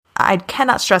I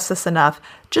cannot stress this enough,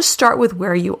 just start with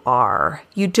where you are.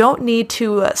 You don't need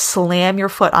to slam your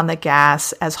foot on the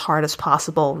gas as hard as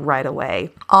possible right away.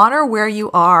 Honor where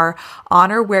you are,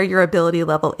 honor where your ability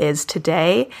level is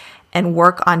today, and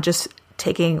work on just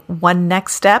taking one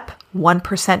next step,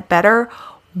 1% better,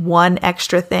 one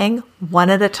extra thing, one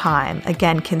at a time.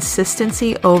 Again,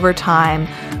 consistency over time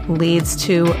leads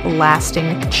to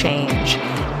lasting change.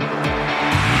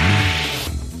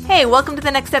 Hey, welcome to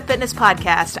the Next Step Fitness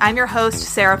Podcast. I'm your host,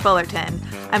 Sarah Fullerton.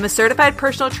 I'm a certified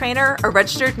personal trainer, a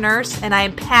registered nurse, and I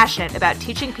am passionate about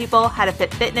teaching people how to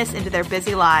fit fitness into their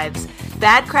busy lives.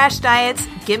 Bad crash diets,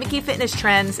 gimmicky fitness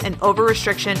trends, and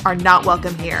over-restriction are not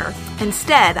welcome here.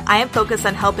 Instead, I am focused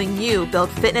on helping you build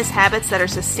fitness habits that are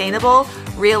sustainable,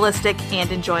 realistic,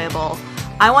 and enjoyable.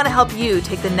 I want to help you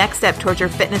take the next step towards your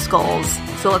fitness goals.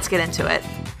 So let's get into it.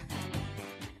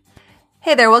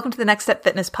 Hey there, welcome to the Next Step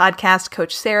Fitness Podcast.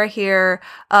 Coach Sarah here.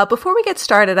 Before we get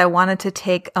started, I wanted to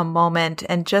take a moment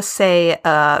and just say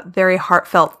a very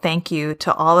heartfelt thank you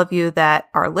to all of you that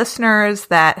are listeners,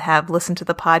 that have listened to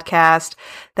the podcast,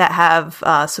 that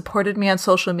have supported me on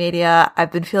social media.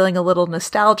 I've been feeling a little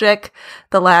nostalgic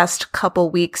the last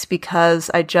couple weeks because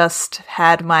I just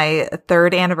had my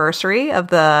 3rd anniversary of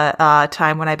the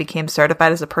time when I became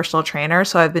certified as a personal trainer.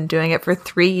 So I've been doing it for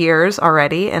 3 years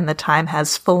already, and the time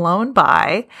has flown by.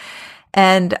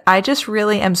 And I just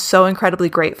really am so incredibly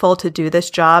grateful to do this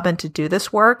job and to do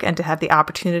this work and to have the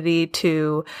opportunity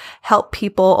to help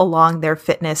people along their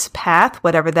fitness path,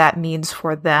 whatever that means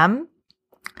for them.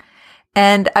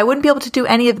 And I wouldn't be able to do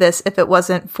any of this if it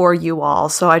wasn't for you all.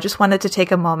 So I just wanted to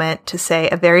take a moment to say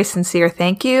a very sincere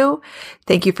thank you.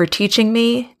 Thank you for teaching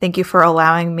me. Thank you for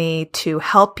allowing me to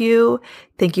help you.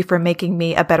 Thank you for making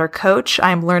me a better coach.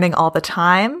 I'm learning all the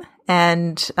time.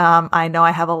 And I know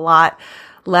I have a lot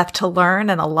left to learn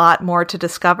and a lot more to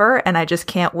discover. And I just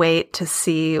can't wait to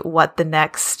see what the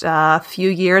next few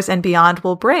years and beyond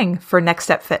will bring for Next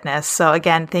Step Fitness. So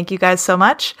again, thank you guys so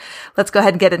much. Let's go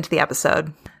ahead and get into the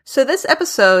episode. So this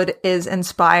episode is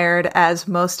inspired, as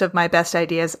most of my best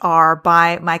ideas are,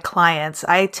 by my clients.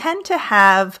 I tend to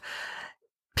have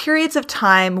periods of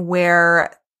time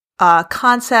where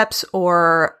concepts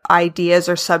or ideas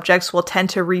or subjects will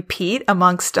tend to repeat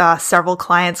amongst several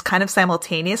clients kind of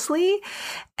simultaneously.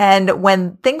 And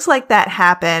when things like that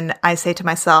happen, I say to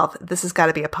myself, this has got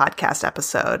to be a podcast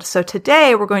episode. So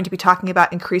today we're going to be talking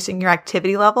about increasing your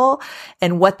activity level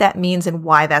and what that means and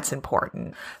why that's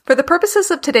important. For the purposes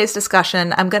of today's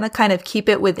discussion, I'm going to kind of keep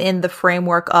it within the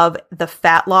framework of the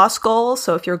fat loss goal.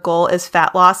 So if your goal is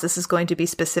fat loss, this is going to be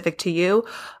specific to you.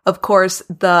 Of course,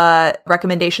 the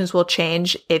recommendations will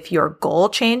change if your goal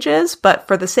changes, but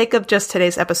for the sake of just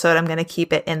today's episode, I'm going to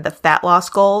keep it in the fat loss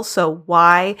goal. So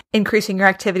why increasing your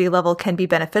activity level can be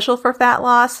beneficial for fat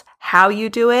loss, how you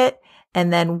do it,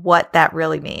 and then what that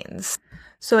really means.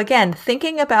 So again,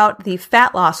 thinking about the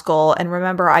fat loss goal, and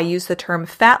remember, I use the term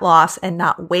fat loss and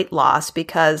not weight loss,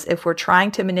 because if we're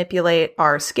trying to manipulate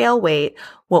our scale weight,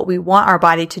 what we want our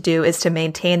body to do is to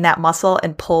maintain that muscle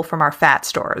and pull from our fat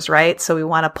stores, right? So we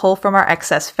want to pull from our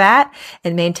excess fat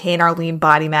and maintain our lean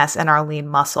body mass and our lean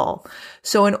muscle.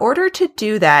 So in order to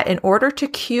do that, in order to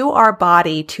cue our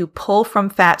body to pull from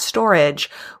fat storage,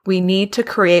 we need to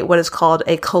create what is called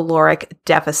a caloric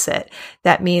deficit.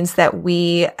 That means that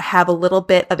we have a little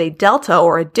bit of a delta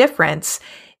or a difference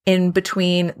in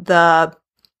between the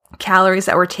calories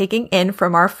that we're taking in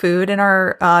from our food and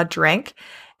our drink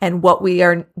and what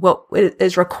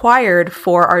is required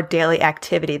for our daily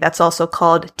activity. That's also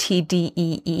called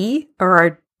TDEE, or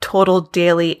our total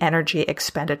daily energy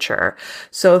expenditure.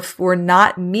 So if we're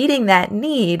not meeting that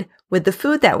need with the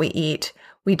food that we eat,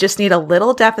 we just need a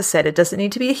little deficit. It doesn't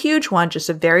need to be a huge one, just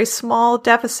a very small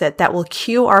deficit that will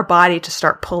cue our body to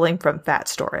start pulling from fat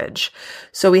storage.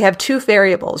 So we have 2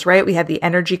 variables, right? We have the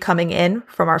energy coming in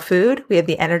from our food. We have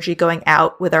the energy going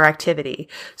out with our activity.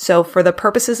 So for the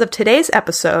purposes of today's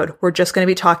episode, we're just going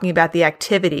to be talking about the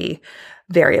activity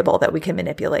variable that we can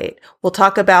manipulate. We'll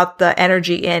talk about the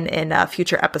energy in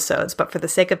future episodes, but for the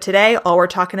sake of today, all we're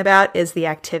talking about is the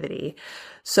activity.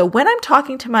 So when I'm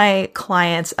talking to my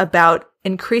clients about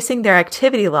increasing their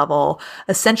activity level,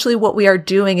 essentially what we are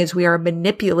doing is we are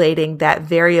manipulating that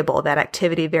variable, that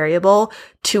activity variable,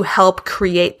 to help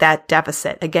create that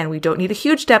deficit. Again, we don't need a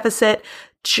huge deficit,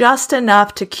 just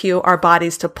enough to cue our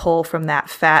bodies to pull from that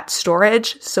fat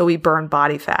storage so we burn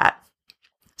body fat.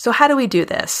 So how do we do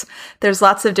this? There's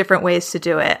lots of different ways to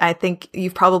do it. I think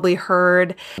you've probably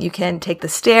heard you can take the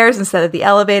stairs instead of the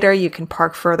elevator. You can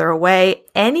park further away.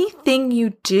 Anything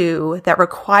you do that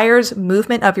requires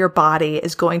movement of your body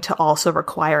is going to also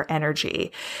require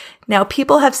energy. Now,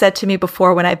 people have said to me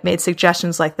before when I've made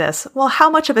suggestions like this, well, how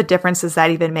much of a difference does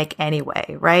that even make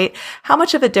anyway, right? How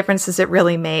much of a difference does it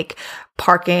really make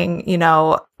parking,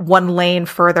 one lane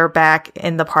further back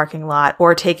in the parking lot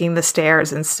or taking the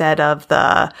stairs instead of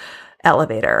the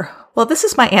elevator? Well, this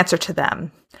is my answer to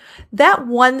them. That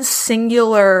one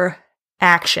singular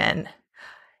action,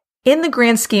 in the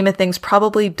grand scheme of things,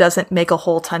 probably doesn't make a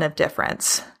whole ton of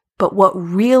difference. But what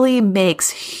really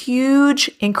makes huge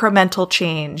incremental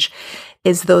change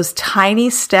is those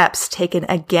tiny steps taken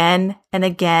again and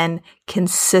again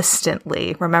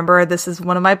consistently. Remember, this is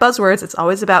one of my buzzwords. It's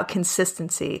always about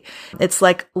consistency. It's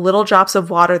like little drops of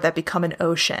water that become an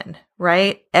ocean,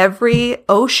 right? Every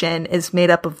ocean is made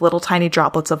up of little tiny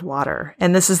droplets of water.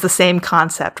 And this is the same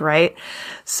concept, right?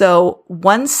 So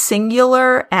one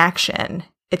singular action,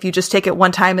 if you just take it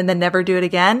one time and then never do it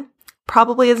again,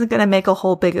 probably isn't going to make a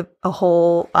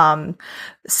whole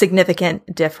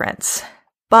significant difference.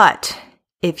 But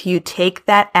if you take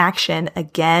that action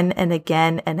again and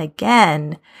again and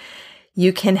again,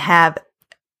 you can have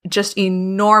just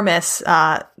enormous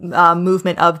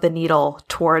movement of the needle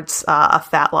towards a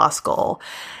fat loss goal.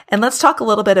 And let's talk a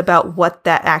little bit about what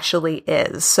that actually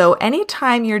is. So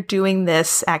anytime you're doing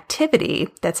this activity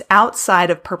that's outside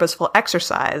of purposeful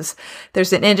exercise,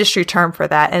 there's an industry term for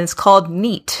that, and it's called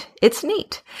NEAT. It's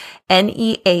NEAT.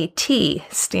 NEAT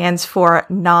stands for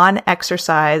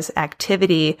non-exercise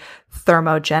activity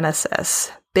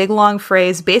thermogenesis. Big long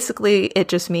phrase. Basically, it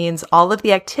just means all of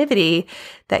the activity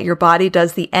that your body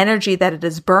does, the energy that it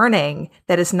is burning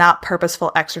that is not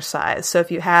purposeful exercise. So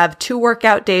if you have 2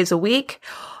 workout days a week,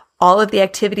 all of the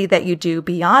activity that you do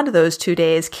beyond those 2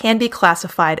 days can be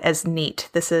classified as NEAT.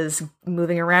 This is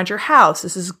moving around your house.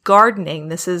 This is gardening.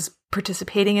 This is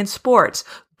participating in sports,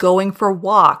 going for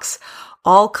walks,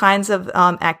 all kinds of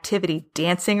activity,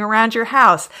 dancing around your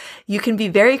house. You can be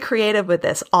very creative with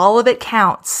this. All of it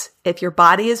counts. If your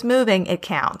body is moving, it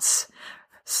counts.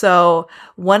 So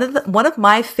one of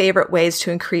my favorite ways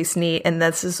to increase NEAT, and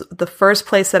this is the first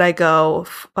place that I go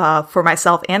for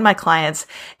myself and my clients,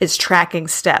 is tracking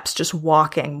steps, just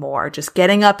walking more, just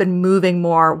getting up and moving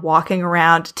more, walking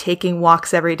around, taking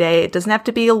walks every day. It doesn't have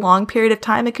to be a long period of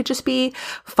time. It could just be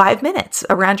 5 minutes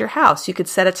around your house. You could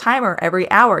set a timer every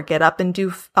hour, get up and do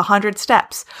 100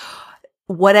 steps,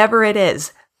 whatever it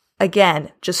is.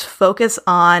 Again, just focus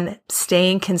on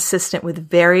staying consistent with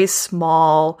very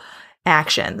small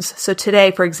actions. So today,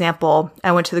 for example,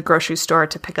 I went to the grocery store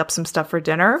to pick up some stuff for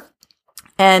dinner,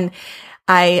 and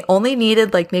I only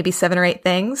needed like maybe 7 or 8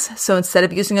 things. So instead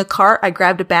of using a cart, I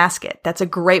grabbed a basket. That's a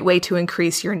great way to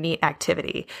increase your NEAT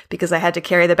activity because I had to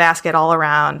carry the basket all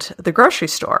around the grocery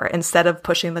store instead of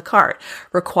pushing the cart.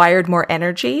 Required more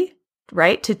energy,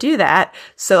 right, to do that.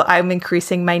 So I'm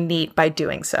increasing my NEAT by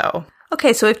doing so.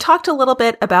 Okay, so we've talked a little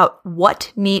bit about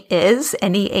what NEAT is,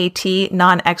 NEAT,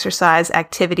 non-exercise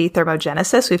activity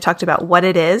thermogenesis. We've talked about what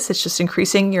it is. It's just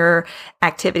increasing your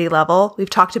activity level. We've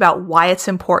talked about why it's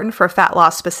important for fat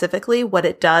loss specifically. What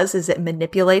it does is it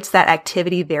manipulates that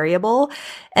activity variable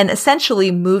and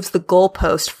essentially moves the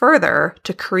goalpost further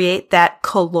to create that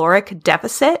caloric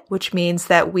deficit, which means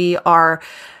that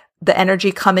the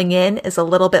energy coming in is a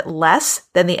little bit less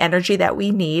than the energy that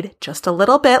we need, just a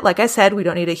little bit. Like I said, we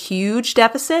don't need a huge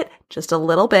deficit, just a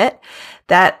little bit.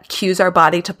 That cues our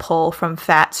body to pull from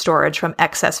fat storage, from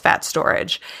excess fat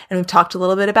storage. And we've talked a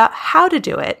little bit about how to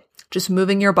do it. Just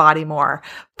moving your body more,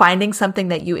 finding something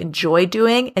that you enjoy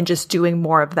doing and just doing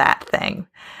more of that thing.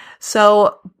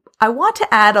 So I want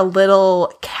to add a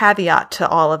little caveat to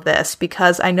all of this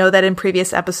because I know that in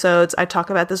previous episodes, I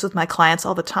talk about this with my clients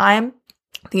all the time.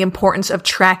 The importance of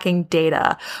tracking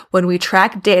data. When we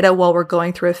track data while we're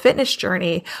going through a fitness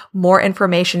journey, more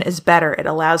information is better. It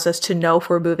allows us to know if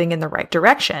we're moving in the right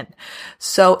direction.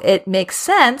 So it makes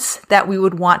sense that we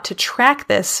would want to track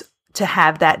this to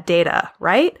have that data,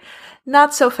 right?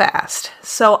 Not so fast.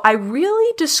 So I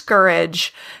really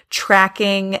discourage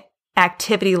tracking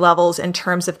activity levels in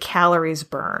terms of calories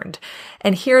burned.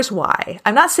 And here's why.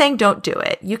 I'm not saying don't do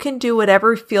it. You can do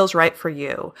whatever feels right for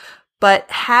you.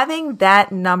 But having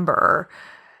that number,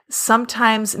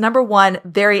 sometimes, number one,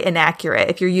 very inaccurate.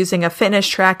 If you're using a fitness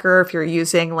tracker, if you're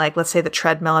using let's say the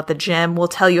treadmill at the gym, will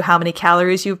tell you how many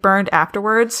calories you've burned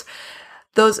afterwards.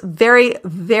 Those very,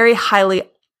 very highly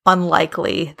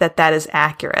unlikely that is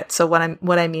accurate. So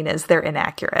what I mean is they're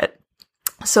inaccurate.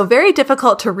 So very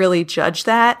difficult to really judge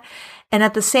that. And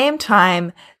at the same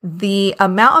time, the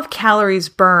amount of calories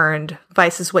burned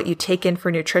versus what you take in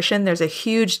for nutrition, there's a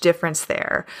huge difference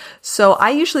there. So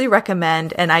I usually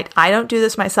recommend, and I don't do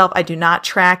this myself, I do not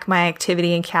track my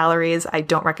activity in calories. I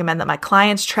don't recommend that my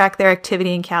clients track their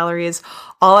activity in calories.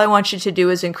 All I want you to do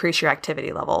is increase your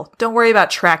activity level. Don't worry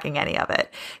about tracking any of it.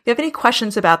 If you have any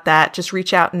questions about that, just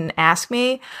reach out and ask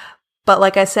me. But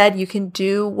like I said, you can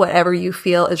do whatever you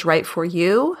feel is right for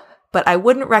you. But I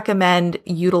wouldn't recommend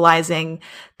utilizing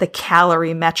the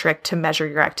calorie metric to measure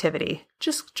your activity.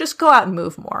 Just go out and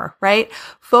move more, right?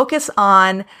 Focus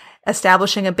on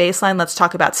establishing a baseline. Let's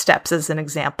talk about steps as an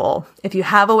example. If you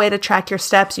have a way to track your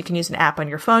steps, you can use an app on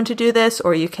your phone to do this,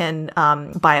 or you can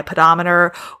buy a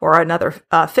pedometer or another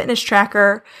fitness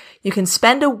tracker. You can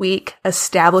spend a week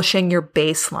establishing your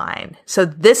baseline. So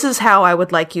this is how I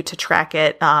would like you to track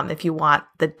it if you want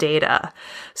the data.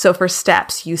 So for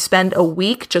steps, you spend a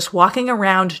week just walking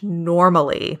around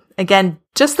normally. Again,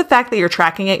 just the fact that you're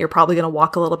tracking it, you're probably going to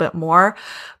walk a little bit more,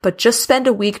 but just spend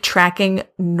a week tracking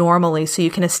normally so you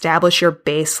can establish your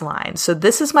baseline. So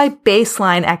this is my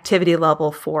baseline activity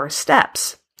level for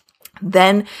steps.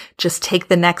 Then just take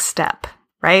the next step.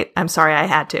 Right? I'm sorry, I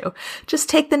had to. Just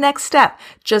take the next step.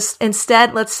 Just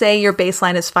instead, let's say your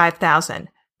baseline is 5,000.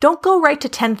 Don't go right to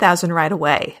 10,000 right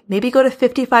away. Maybe go to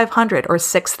 5,500 or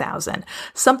 6,000.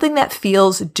 Something that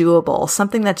feels doable,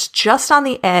 something that's just on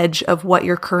the edge of what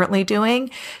you're currently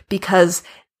doing, because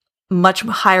much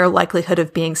higher likelihood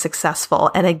of being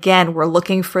successful. And again, we're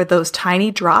looking for those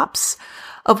tiny drops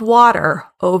of water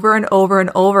over and over and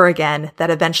over again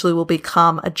that eventually will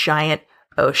become a giant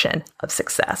ocean of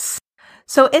success.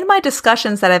 So in my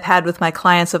discussions that I've had with my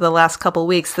clients over the last couple of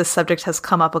weeks, this subject has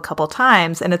come up a couple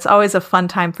times, and it's always a fun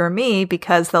time for me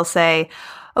because they'll say,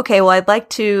 okay, well, I'd like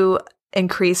to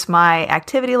increase my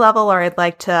activity level, or I'd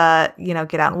like to,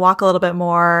 get out and walk a little bit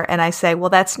more. And I say, well,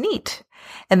 that's neat.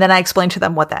 And then I explain to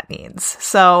them what that means.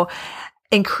 So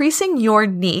increasing your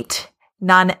NEAT,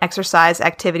 non-exercise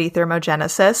activity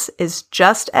thermogenesis, is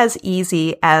just as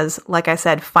easy as, like I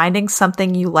said, finding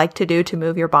something you like to do to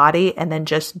move your body and then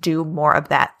just do more of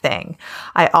that thing.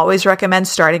 I always recommend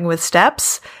starting with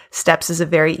steps. Steps is a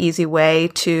very easy way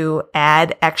to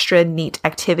add extra NEAT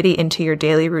activity into your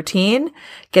daily routine,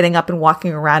 getting up and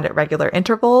walking around at regular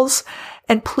intervals.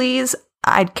 And please,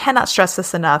 I cannot stress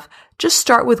this enough. Just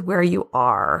start with where you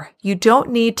are. You don't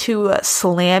need to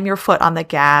slam your foot on the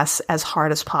gas as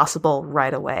hard as possible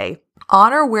right away.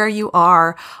 Honor where you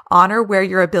are, honor where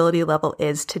your ability level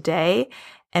is today,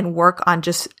 and work on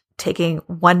just taking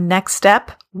one next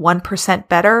step, 1%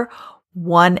 better,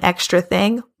 one extra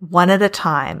thing, one at a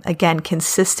time. Again,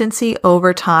 consistency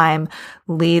over time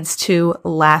leads to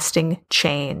lasting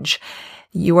change.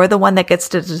 You are the one that gets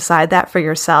to decide that for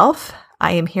yourself.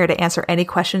 I am here to answer any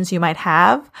questions you might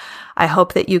have. I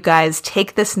hope that you guys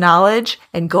take this knowledge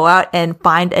and go out and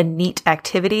find a NEAT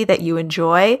activity that you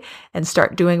enjoy and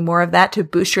start doing more of that to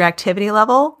boost your activity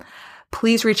level.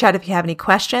 Please reach out if you have any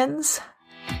questions.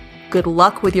 Good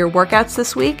luck with your workouts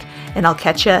this week, and I'll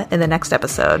catch you in the next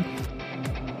episode.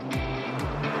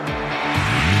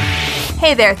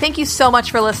 Hey there, thank you so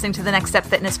much for listening to the Next Step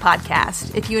Fitness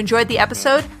podcast. If you enjoyed the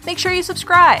episode, make sure you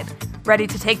subscribe. Ready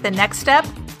to take the next step?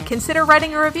 Consider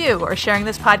writing a review or sharing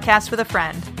this podcast with a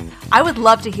friend. I would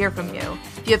love to hear from you.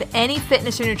 If you have any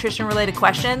fitness or nutrition related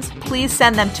questions, please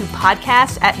send them to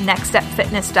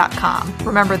podcast@nextstepfitness.com.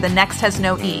 Remember, the next has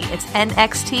no E. It's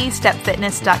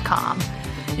nxtstepfitness.com.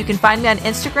 You can find me on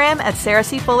Instagram at Sarah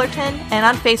C. Fullerton and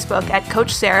on Facebook at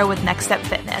Coach Sarah with Next Step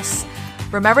Fitness.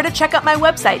 Remember to check out my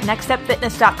website,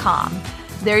 nextstepfitness.com.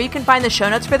 There you can find the show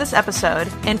notes for this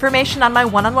episode, information on my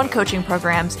one-on-one coaching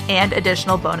programs, and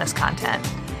additional bonus content.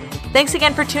 Thanks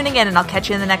again for tuning in, and I'll catch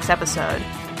you in the next episode.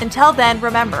 Until then,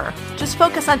 remember, just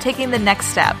focus on taking the next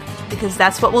step, because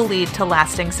that's what will lead to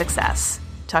lasting success.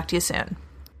 Talk to you soon.